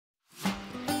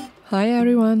Hi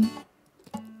everyone!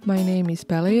 My name is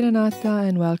Pelle Renata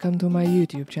and welcome to my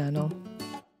YouTube channel.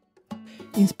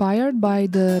 Inspired by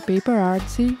the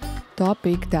PaperArtsy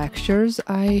topic textures,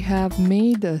 I have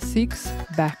made 6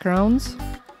 backgrounds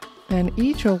and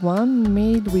each of one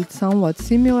made with somewhat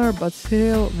similar but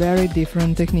still very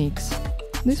different techniques.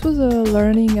 This was a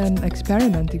learning and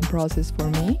experimenting process for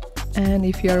me, and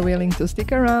if you are willing to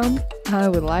stick around, I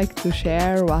would like to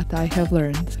share what I have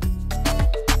learned.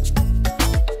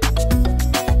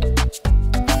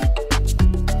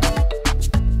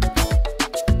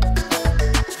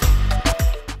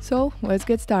 So let's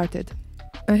get started.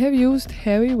 I have used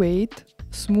heavyweight,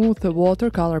 smooth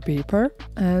watercolor paper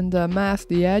and masked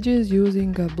the edges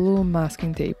using a blue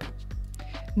masking tape.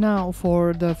 Now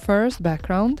for the first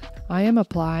background, I am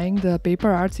applying the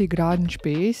PaperArtsy Grunge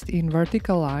paste in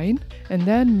vertical line and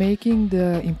then making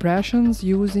the impressions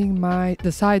using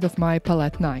the side of my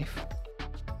palette knife.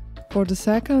 For the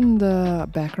second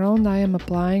background, I am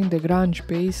applying the Grunge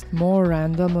paste more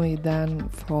randomly than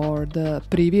for the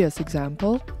previous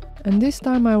example. And this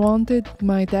time I wanted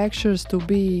my textures to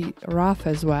be rough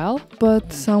as well,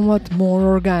 but somewhat more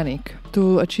organic.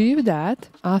 To achieve that,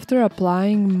 after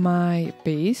applying my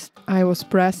paste, I was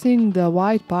pressing the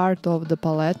white part of the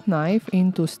palette knife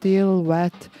into still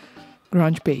wet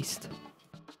Grunge paste.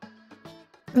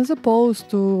 As opposed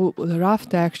to the rough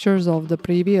textures of the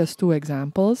previous 2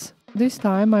 examples, this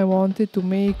time I wanted to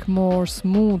make more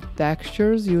smooth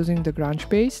textures using the Grunge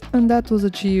paste, and that was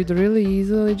achieved really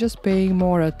easily, just paying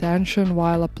more attention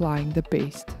while applying the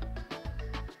paste.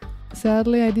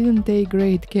 Sadly, I didn't take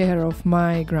great care of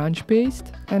my Grunge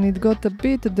paste and it got a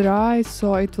bit dry,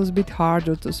 so it was a bit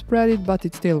harder to spread it, but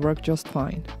it still worked just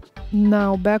fine.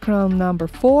 Now background number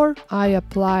 4, I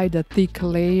applied a thick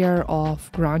layer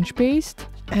of Grunge paste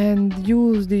and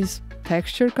used these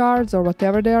texture cards or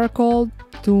whatever they are called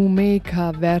to make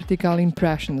vertical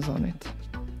impressions on it.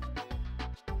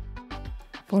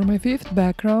 For my 5th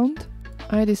background,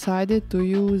 I decided to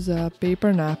use a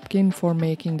paper napkin for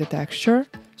making the texture.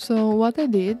 So what I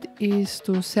did is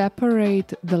to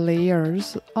separate the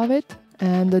layers of it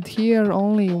and adhere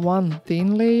only one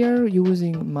thin layer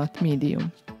using matte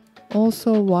medium.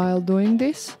 Also, while doing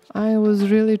this, I was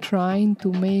really trying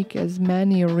to make as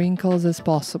many wrinkles as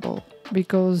possible,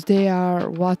 because they are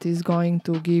what is going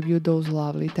to give you those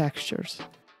lovely textures.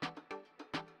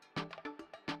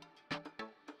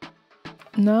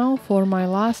 Now for my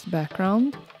last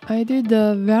background, I did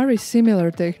a very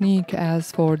similar technique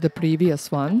as for the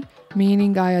previous one,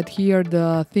 meaning I adhered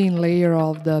the thin layer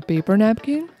of the paper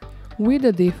napkin, with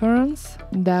the difference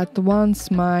that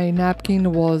once my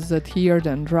napkin was adhered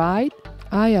and dried,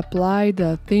 I applied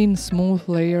a thin smooth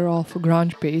layer of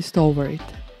Grunge paste over it.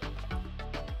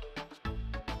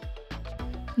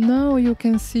 Now you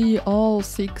can see all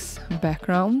 6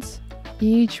 backgrounds,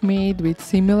 each made with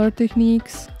similar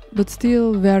techniques, but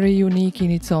still very unique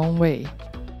in its own way.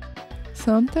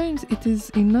 Sometimes it is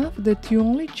enough that you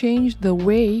only change the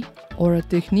way or a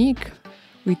technique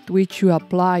with which you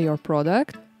apply your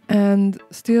product and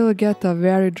still get a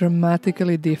very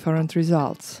dramatically different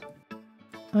results.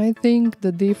 I think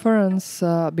the difference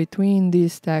between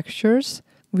these textures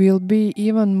will be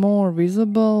even more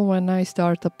visible when I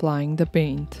start applying the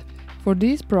paint. For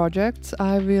these projects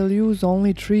I will use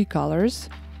only 3 colors,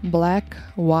 black,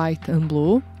 white and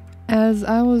blue, as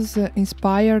I was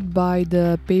inspired by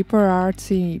the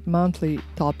PaperArtsy monthly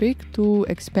topic to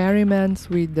experiment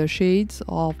with the shades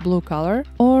of blue color,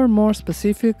 or more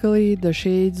specifically the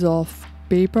shades of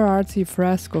PaperArtsy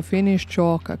Fresco Finish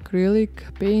Chalk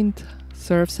Acrylic Paint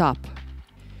Surfs Up.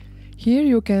 Here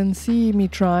you can see me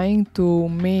trying to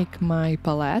make my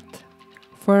palette.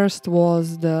 First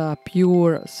was the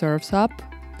pure Surfs Up,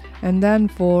 and then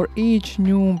for each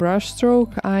new brush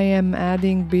stroke I am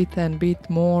adding bit and bit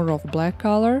more of black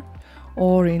color,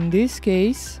 or in this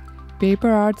case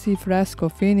PaperArtsy Fresco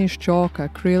Finish Chalk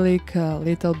Acrylic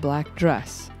Little Black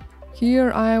Dress.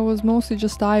 Here I was mostly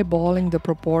just eyeballing the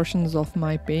proportions of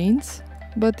my paints,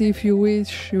 but if you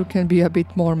wish you can be a bit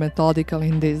more methodical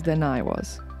in this than I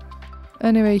was.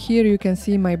 Anyway, here you can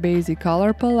see my basic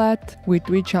color palette with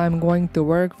which I'm going to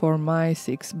work for my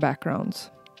 6 backgrounds.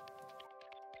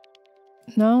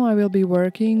 Now I will be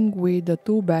working with the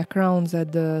 2 backgrounds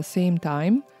at the same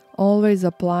time, always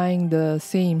applying the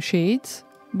same shades,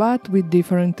 but with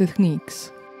different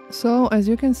techniques. So as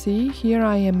you can see, here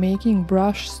I am making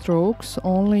brush strokes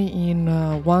only in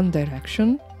one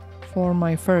direction for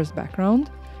my first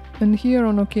background, and here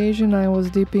on occasion I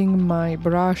was dipping my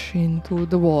brush into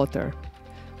the water.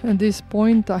 At this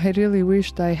point I really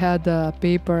wished I had a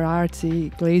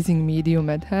PaperArtsy glazing medium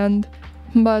at hand,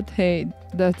 But hey,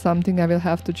 that's something I will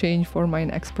have to change for my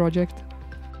next project.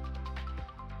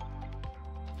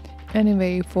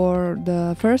 Anyway, for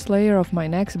the first layer of my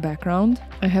next background,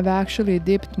 I have actually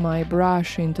dipped my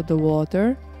brush into the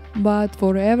water, but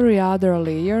for every other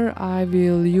layer I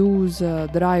will use a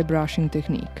dry brushing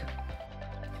technique.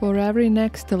 For every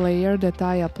next layer that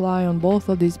I apply on both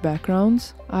of these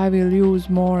backgrounds, I will use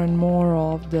more and more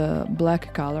of the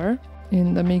black color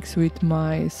in the mix with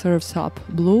my Surf's Up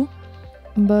blue,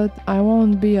 but I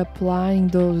won't be applying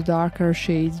those darker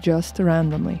shades just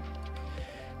randomly.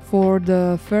 For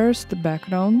the first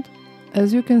background,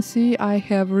 as you can see, I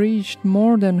have reached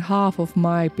more than half of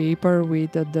my paper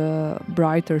with the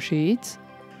brighter shades,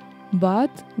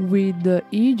 but with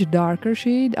each darker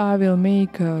shade I will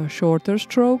make shorter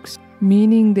strokes,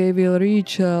 meaning they will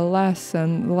reach less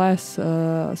and less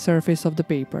surface of the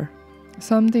paper.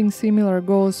 Something similar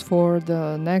goes for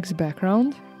the next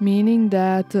background, meaning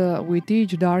that with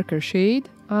each darker shade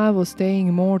I was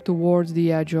staying more towards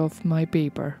the edge of my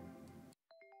paper.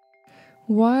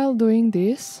 While doing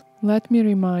this, let me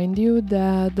remind you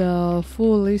that the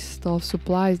full list of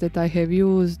supplies that I have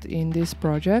used in this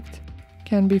project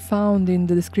can be found in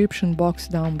the description box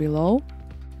down below,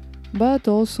 but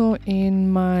also in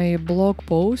my blog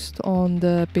post on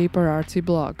the PaperArtsy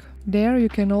blog. There you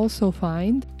can also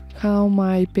find how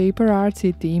my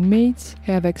PaperArtsy teammates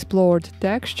have explored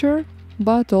texture,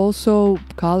 but also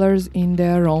colors in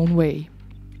their own way.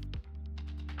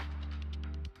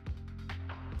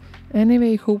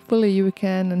 Anyway, hopefully you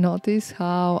can notice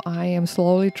how I am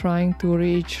slowly trying to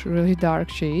reach really dark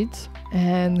shades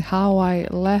and how I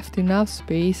left enough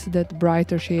space that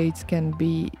brighter shades can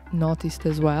be noticed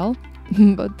as well.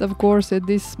 But of course at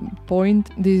this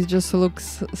point this just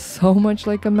looks so much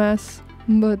like a mess.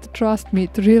 But trust me,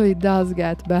 it really does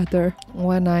get better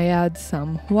when I add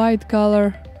some white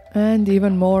color and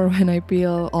even more when I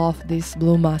peel off this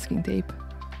blue masking tape.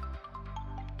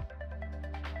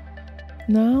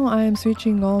 Now I am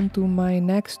switching on to my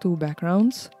next two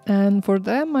backgrounds, and for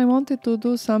them I wanted to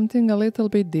do something a little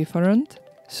bit different.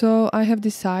 So I have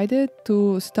decided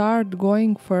to start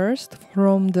going first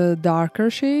from the darker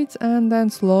shades and then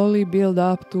slowly build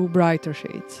up to brighter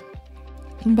shades.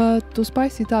 But to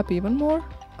spice it up even more,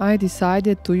 I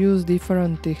decided to use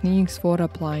different techniques for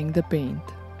applying the paint.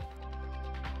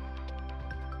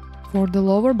 For the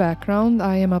lower background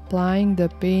I am applying the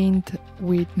paint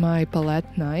with my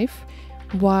palette knife,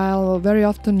 while very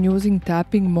often using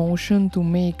tapping motion to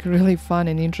make really fun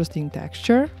and interesting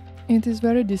texture. It is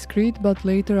very discreet, but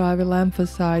later I will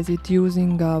emphasize it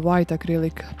using white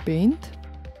acrylic paint.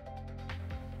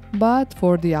 But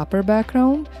for the upper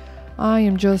background, I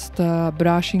am just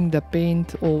brushing the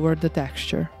paint over the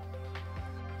texture.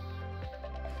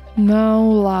 Now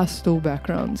last two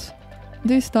backgrounds.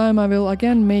 This time I will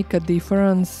again make a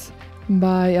difference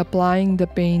by applying the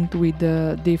paint with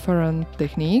a different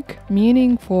technique,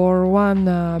 meaning for one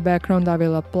background I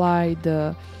will apply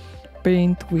the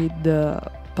paint with the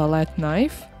palette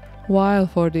knife, while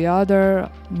for the other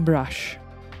brush.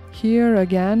 Here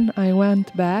again I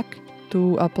went back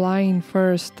to applying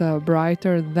first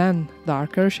brighter then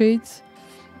darker shades.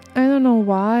 I don't know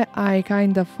why, I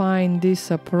kinda find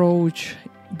this approach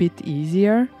a bit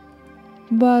easier,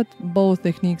 but both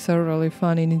techniques are really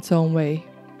fun in its own way.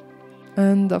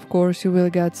 And of course you will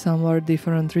get somewhat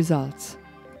different results.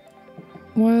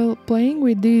 While playing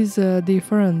with these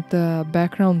different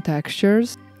background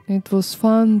textures, it was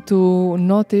fun to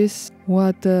notice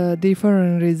what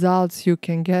different results you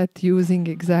can get using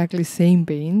exactly same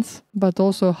paints, but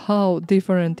also how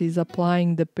different is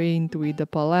applying the paint with a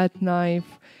palette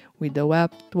knife, with a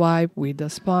wet wipe, with a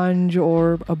sponge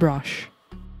or a brush.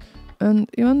 And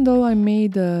even though I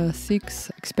made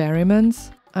 6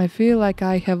 experiments, I feel like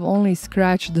I have only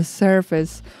scratched the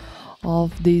surface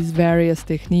of these various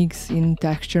techniques in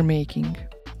texture making.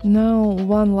 Now,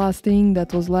 one last thing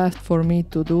that was left for me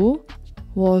to do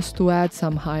was to add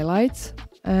some highlights,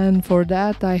 and for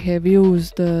that I have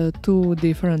used 2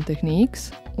 different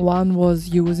techniques. One was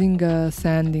using a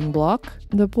sanding block.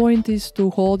 The point is to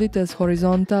hold it as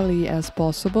horizontally as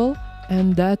possible,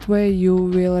 and that way you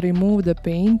will remove the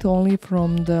paint only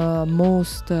from the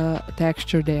most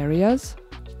textured areas.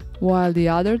 While the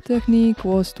other technique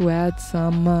was to add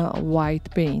some white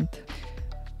paint.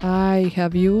 I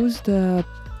have used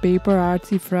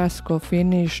PaperArtsy Fresco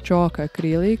finish chalk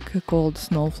acrylic called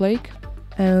Snowflake,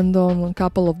 and on a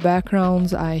couple of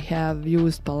backgrounds I have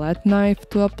used palette knife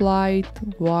to apply it,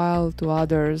 while to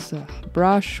others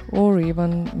brush or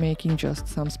even making just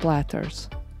some splatters.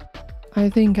 I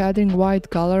think adding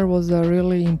white color was a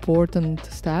really important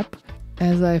step,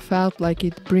 as I felt like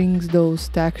it brings those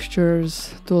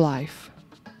textures to life.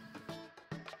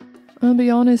 I'll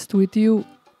be honest with you,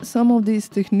 some of these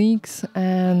techniques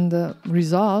and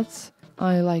results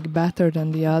I like better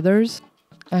than the others.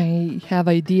 I have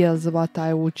ideas what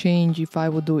I would change if I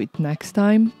would do it next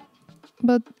time,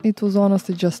 but it was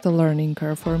honestly just a learning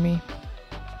curve for me.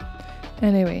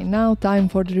 Anyway, now time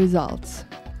for the results.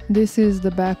 This is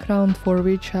the background for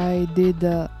which I did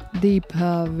deep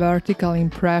vertical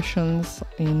impressions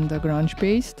in the grunge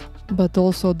paste, but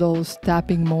also those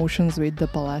tapping motions with the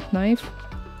palette knife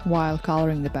while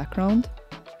coloring the background.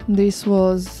 This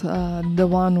was the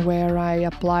one where I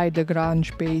applied the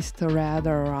grunge paste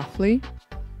rather roughly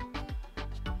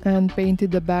and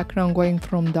painted the background going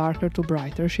from darker to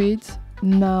brighter shades.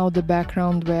 Now the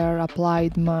background where I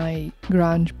applied my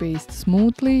grunge paste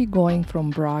smoothly, going from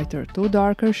brighter to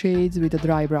darker shades with a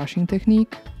dry brushing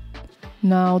technique.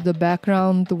 Now the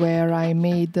background where I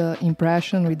made the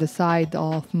impression with the side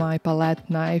of my palette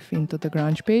knife into the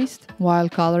grunge paste while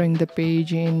coloring the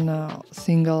page in a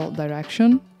single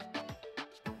direction.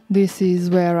 This is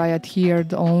where I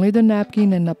adhered only the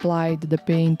napkin and applied the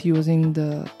paint using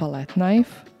the palette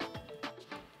knife.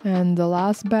 And the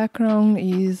last background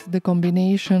is the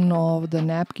combination of the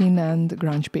napkin and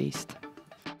grunge paste.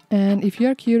 And if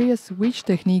you're curious which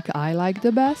technique I like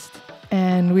the best,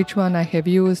 and which one I have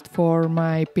used for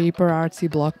my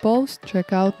PaperArtsy blog post,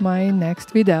 check out my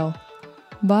next video.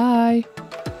 Bye!